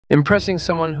impressing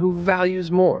someone who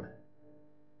values more.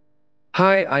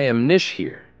 Hi, I am Nish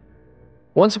here.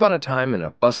 Once upon a time in a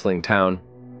bustling town,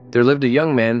 there lived a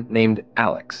young man named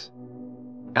Alex.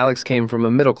 Alex came from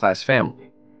a middle-class family,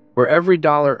 where every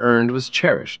dollar earned was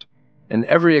cherished and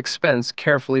every expense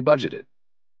carefully budgeted.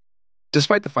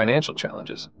 Despite the financial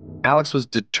challenges, Alex was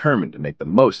determined to make the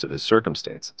most of his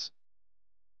circumstances.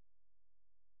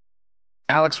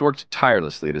 Alex worked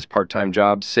tirelessly at his part-time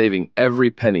job, saving every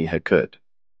penny he could.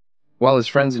 While his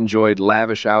friends enjoyed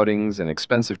lavish outings and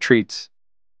expensive treats,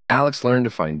 Alex learned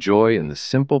to find joy in the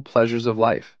simple pleasures of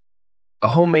life. A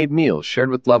homemade meal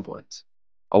shared with loved ones,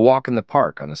 a walk in the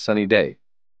park on a sunny day,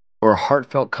 or a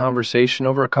heartfelt conversation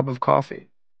over a cup of coffee.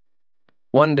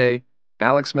 One day,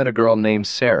 Alex met a girl named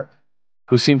Sarah,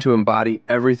 who seemed to embody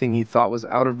everything he thought was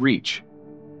out of reach: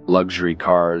 luxury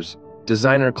cars,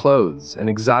 designer clothes,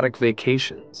 and exotic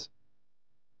vacations.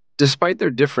 Despite their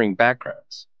differing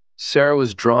backgrounds, Sarah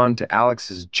was drawn to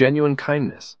Alex's genuine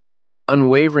kindness,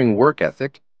 unwavering work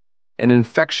ethic, and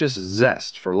infectious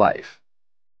zest for life.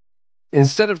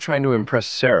 Instead of trying to impress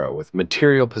Sarah with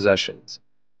material possessions,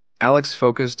 Alex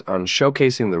focused on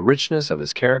showcasing the richness of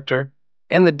his character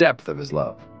and the depth of his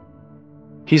love.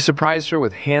 He surprised her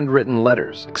with handwritten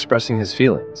letters expressing his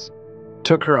feelings,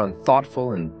 took her on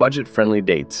thoughtful and budget-friendly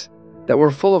dates that were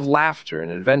full of laughter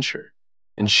and adventure,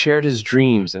 and shared his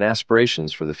dreams and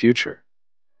aspirations for the future.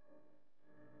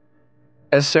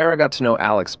 As Sarah got to know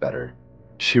Alex better,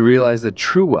 she realized that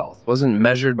true wealth wasn't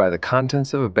measured by the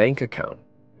contents of a bank account,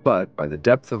 but by the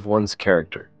depth of one's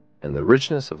character and the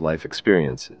richness of life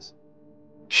experiences.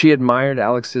 She admired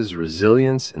Alex's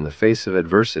resilience in the face of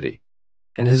adversity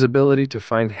and his ability to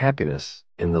find happiness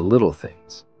in the little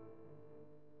things.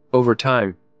 Over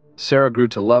time, Sarah grew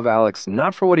to love Alex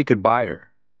not for what he could buy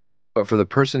her, but for the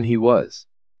person he was: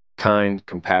 kind,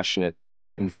 compassionate,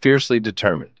 and fiercely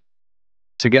determined.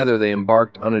 Together, they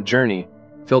embarked on a journey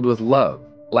filled with love,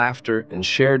 laughter, and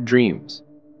shared dreams,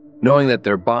 knowing that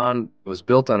their bond was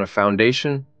built on a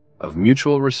foundation of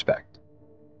mutual respect,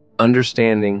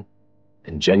 understanding,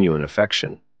 and genuine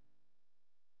affection.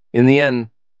 In the end,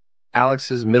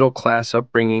 Alex's middle-class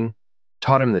upbringing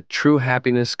taught him that true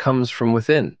happiness comes from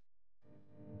within,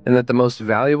 and that the most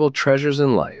valuable treasures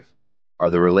in life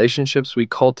are the relationships we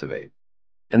cultivate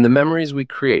and the memories we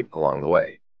create along the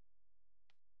way.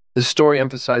 This story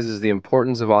emphasizes the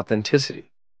importance of authenticity,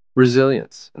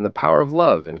 resilience, and the power of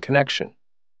love and connection,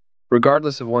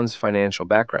 regardless of one's financial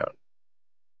background.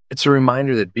 It's a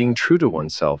reminder that being true to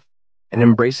oneself and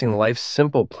embracing life's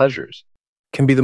simple pleasures can be the